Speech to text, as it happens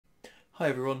Hi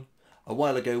everyone. A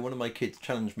while ago one of my kids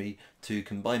challenged me to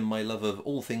combine my love of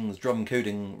all things drum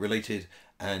coding related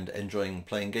and enjoying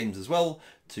playing games as well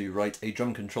to write a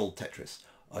drum controlled Tetris.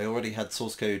 I already had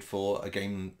source code for a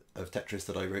game of Tetris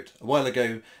that I wrote a while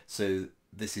ago, so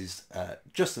this is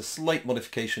just a slight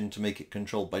modification to make it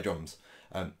controlled by drums.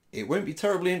 It won't be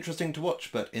terribly interesting to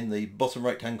watch, but in the bottom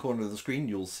right hand corner of the screen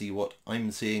you'll see what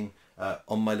I'm seeing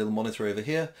on my little monitor over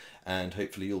here, and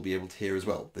hopefully you'll be able to hear as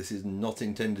well. This is not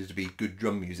intended to be good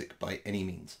drum music by any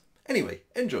means. Anyway,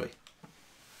 enjoy!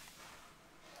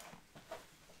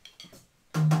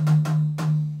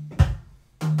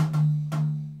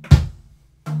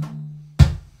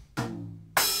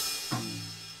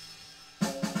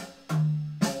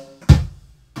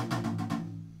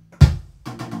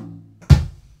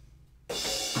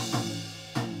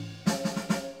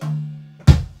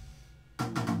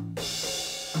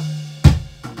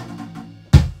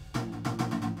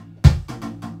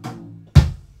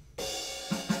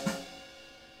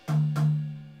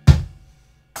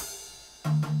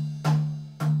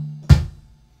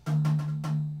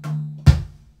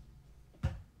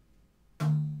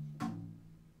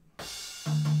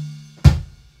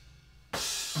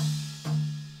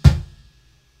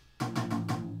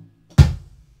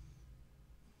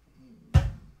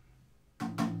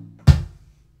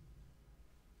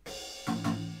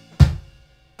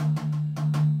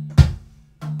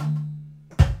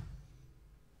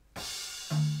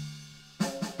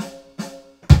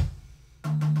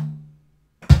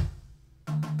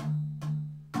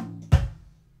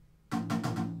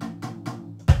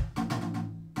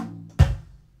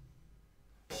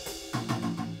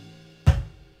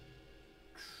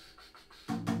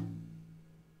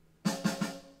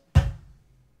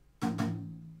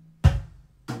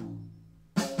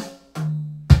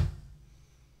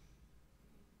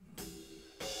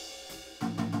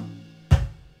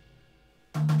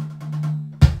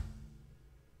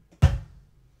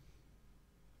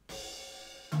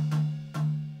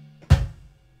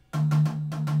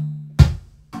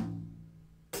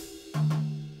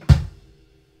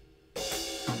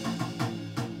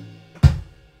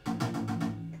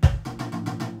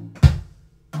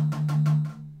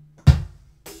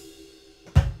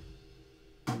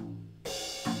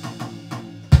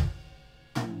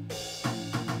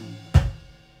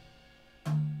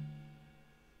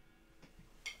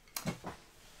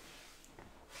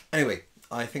 Anyway,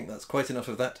 I think that's quite enough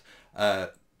of that.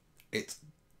 It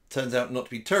turns out not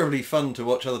to be terribly fun to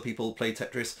watch other people play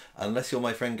Tetris, unless you're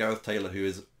my friend Gareth Taylor, who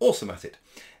is awesome at it.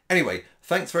 Anyway,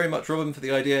 thanks very much Robin for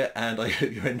the idea, and I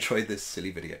hope you enjoyed this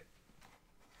silly video.